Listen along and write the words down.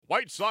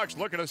White Sox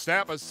looking to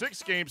snap a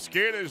 6-game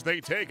skid as they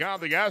take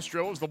on the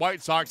Astros. The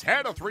White Sox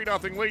had a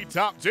 3-0 lead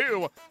top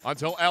two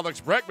until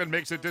Alex Bregman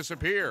makes it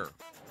disappear.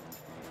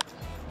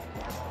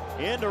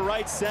 Into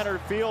right center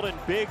field in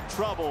big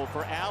trouble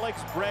for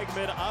Alex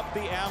Bregman. Up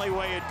the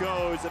alleyway it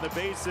goes, and the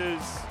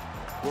bases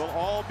will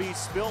all be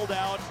spilled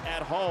out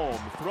at home.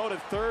 Throw to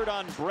third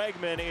on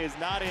Bregman is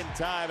not in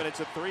time, and it's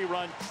a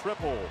 3-run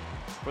triple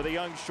for the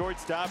young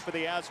shortstop for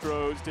the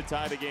Astros to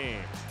tie the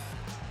game.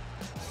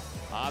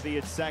 Avi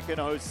at second,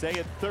 Jose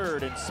at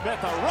third, and Smith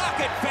a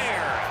rocket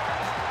fair.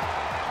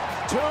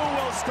 Two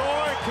will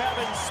score.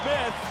 Kevan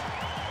Smith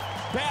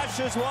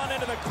bashes one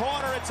into the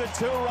corner. It's a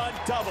 2-run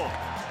double.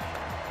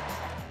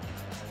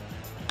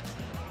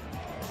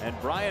 And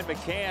Brian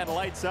McCann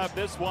lights up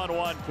this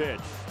 1-1 pitch.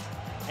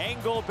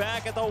 Angle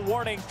back at the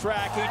warning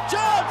track. He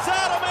jumps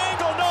Adam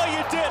Angle. No,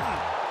 you didn't.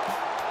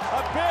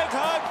 A big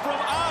hug from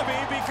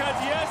Avi because,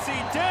 yes, he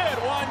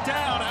did. One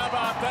down. How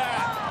about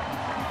that?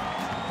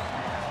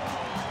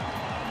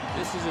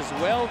 This is as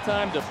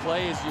well-timed a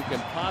play as you can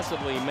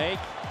possibly make.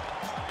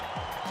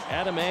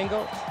 Adam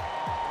Angle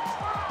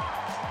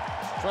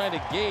trying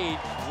to gauge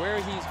where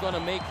he's going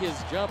to make his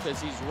jump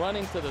as he's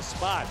running to the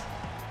spot.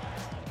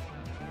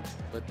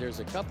 But there's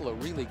a couple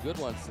of really good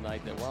ones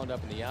tonight that wound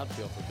up in the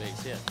outfield for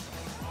base hit.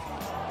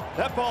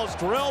 That ball's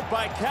drilled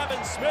by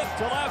Kevan Smith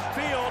to left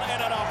field,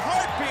 and in a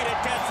heartbeat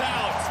it gets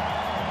out.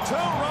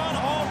 2-run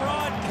home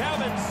run,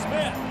 Kevan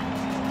Smith.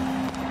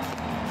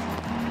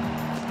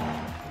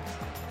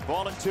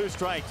 Ball and 2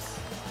 strikes.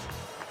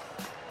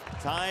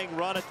 Tying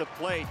run at the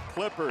plate,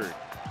 Clippard.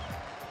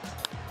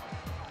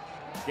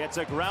 Gets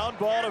a ground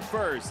ball to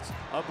first.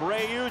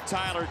 Abreu,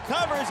 Tyler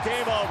covers,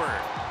 game over.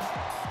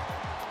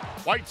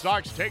 White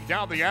Sox take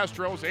down the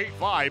Astros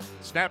 8-5,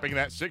 snapping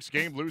that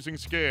 6-game losing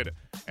skid.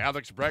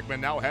 Alex Bregman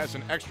now has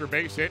an extra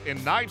base hit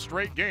in 9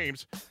 straight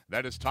games.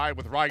 That is tied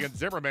with Ryan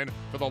Zimmerman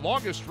for the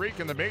longest streak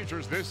in the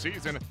majors this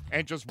season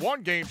and just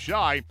 1 game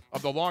shy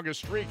of the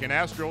longest streak in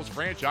Astros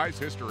franchise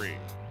history.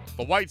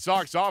 The White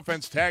Sox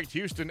offense tagged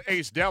Houston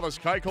ace Dallas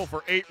Keuchel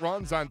for 8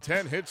 runs on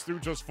 10 hits through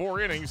just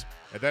 4 innings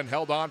and then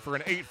held on for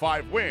an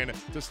 8-5 win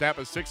to snap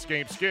a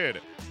 6-game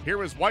skid.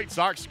 Here is White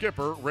Sox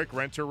skipper Rick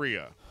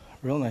Renteria.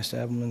 Real nice to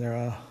have him in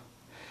there.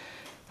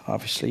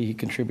 Obviously, he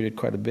contributed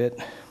quite a bit,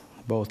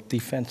 both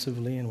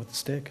defensively and with the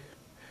stick.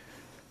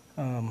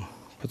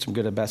 Put some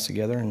good at-bats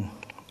together and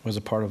was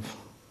a part of,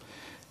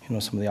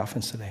 some of the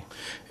offense today.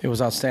 It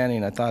was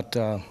outstanding. I thought,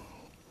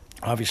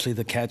 obviously,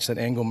 the catch that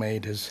Angle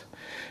made is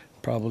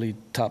probably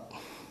top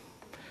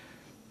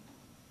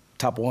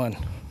 1.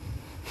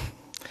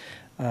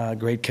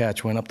 Great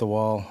catch, went up the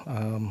wall,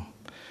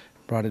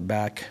 brought it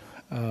back.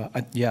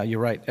 Yeah, you're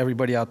right.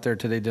 Everybody out there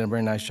today did a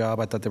very nice job.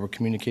 I thought they were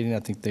communicating. I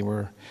think they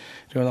were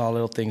doing all the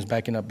little things,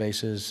 backing up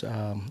bases.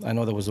 I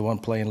know there was the one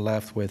play in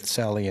left with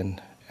Sally and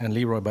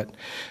Leroy, but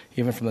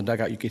even from the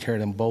dugout, you could hear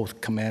them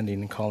both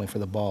commanding and calling for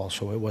the ball.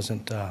 So it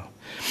wasn't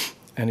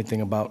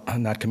anything about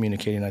not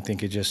communicating. I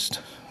think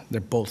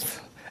they're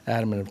both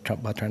adamant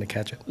about trying to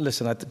catch it.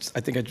 Listen, I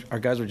think our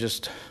guys were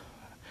just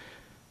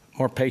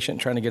more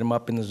patient, trying to get him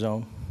up in the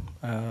zone.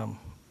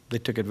 They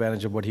took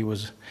advantage of what he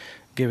was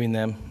giving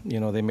them.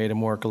 They made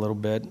him work a little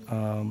bit.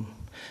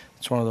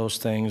 It's one of those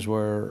things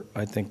where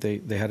I think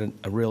they had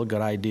a real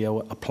good idea,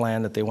 a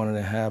plan that they wanted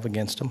to have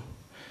against him.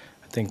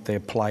 I think they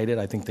applied it.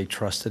 I think they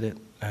trusted it.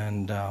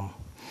 And,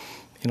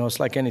 it's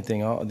like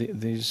anything.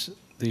 These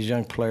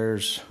young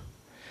players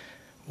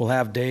will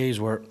have days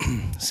where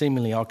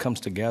seemingly all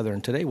comes together.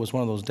 And today was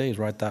one of those days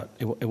where I thought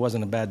it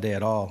wasn't a bad day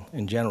at all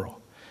in general.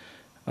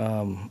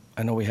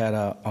 I know we had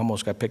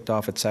almost got picked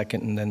off at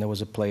second, and then there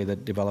was a play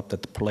that developed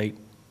at the plate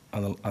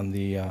on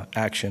the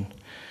action.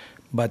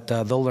 But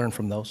they'll learn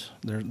from those.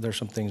 There's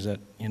some things that,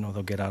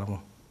 they'll get out of them.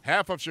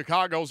 Half of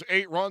Chicago's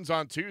 8 runs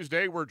on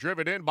Tuesday were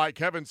driven in by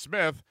Kevan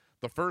Smith.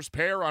 The first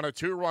pair on a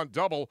 2-run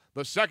double,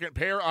 the second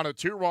pair on a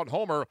 2-run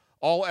homer,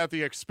 all at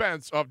the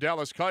expense of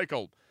Dallas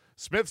Keuchel.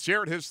 Smith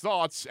shared his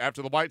thoughts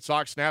after the White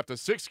Sox snapped a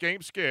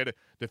 6-game skid,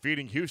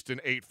 defeating Houston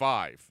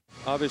 8-5.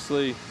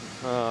 Obviously,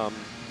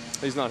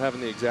 he's not having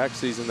the exact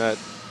season that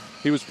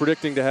he was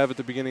predicting to have at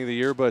the beginning of the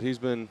year, but he's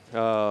been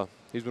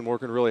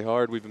working really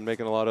hard. We've been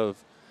making a lot of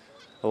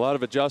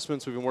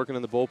adjustments. We've been working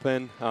in the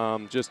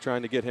bullpen, just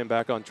trying to get him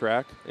back on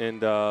track,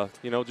 and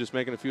just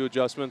making a few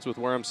adjustments with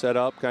where I'm set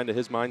up, kind of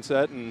his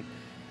mindset, and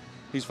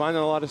he's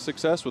finding a lot of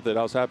success with it.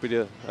 I was happy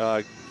to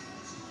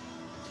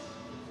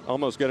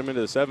almost get him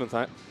into the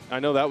 7th. I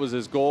know that was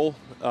his goal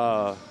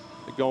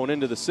going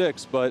into the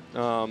 6th, but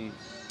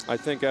I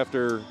think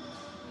after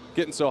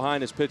getting so high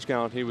in his pitch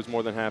count, he was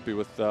more than happy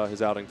with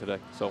his outing today.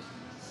 So,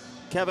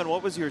 Kevin,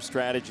 what was your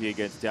strategy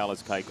against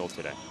Dallas Keuchel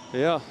today?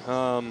 Yeah,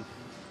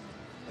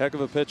 heck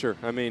of a pitcher.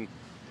 I mean,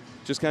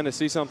 just kind of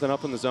see something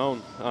up in the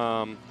zone.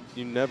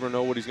 You never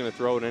know what he's going to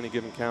throw at any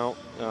given count.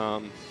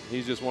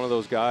 He's just one of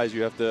those guys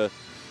you have to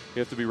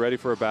be ready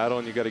for a battle,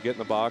 and you got to get in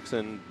the box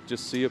and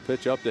just see a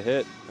pitch up to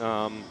hit.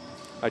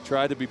 I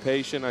tried to be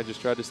patient. I just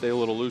tried to stay a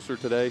little looser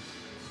today.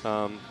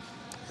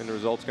 the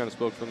results kind of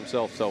spoke for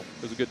themselves. So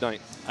it was a good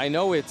night. I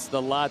know it's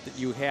the lot that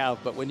you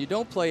have, but when you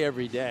don't play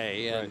every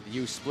day, and Right.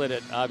 you split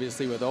it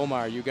obviously with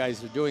Omar, you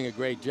guys are doing a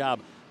great job.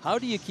 How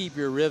do you keep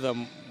your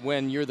rhythm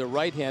when you're the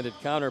right-handed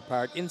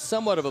counterpart in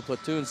somewhat of a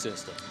platoon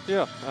system?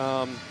 Yeah,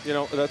 you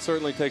know, that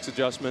certainly takes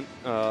adjustment,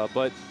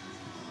 but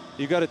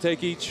you got to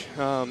take each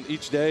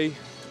day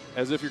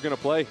as if you're going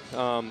to play.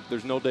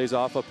 There's no days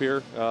off up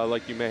here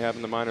like you may have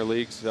in the minor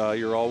leagues.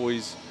 You're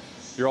always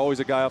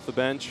a guy off the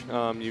bench.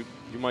 You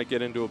might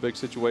get into a big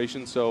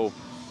situation, so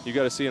you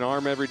got to see an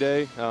arm every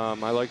day. I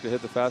like to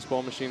hit the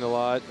fastball machine a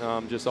lot.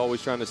 Just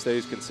always trying to stay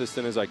as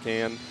consistent as I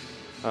can,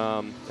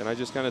 and I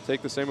just kind of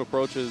take the same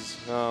approach as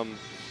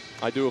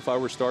I do if I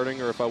were starting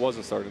or if I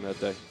wasn't starting that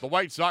day. The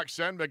White Sox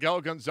send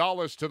Miguel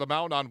Gonzalez to the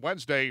mound on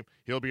Wednesday.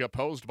 He'll be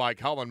opposed by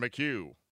Colin McHugh.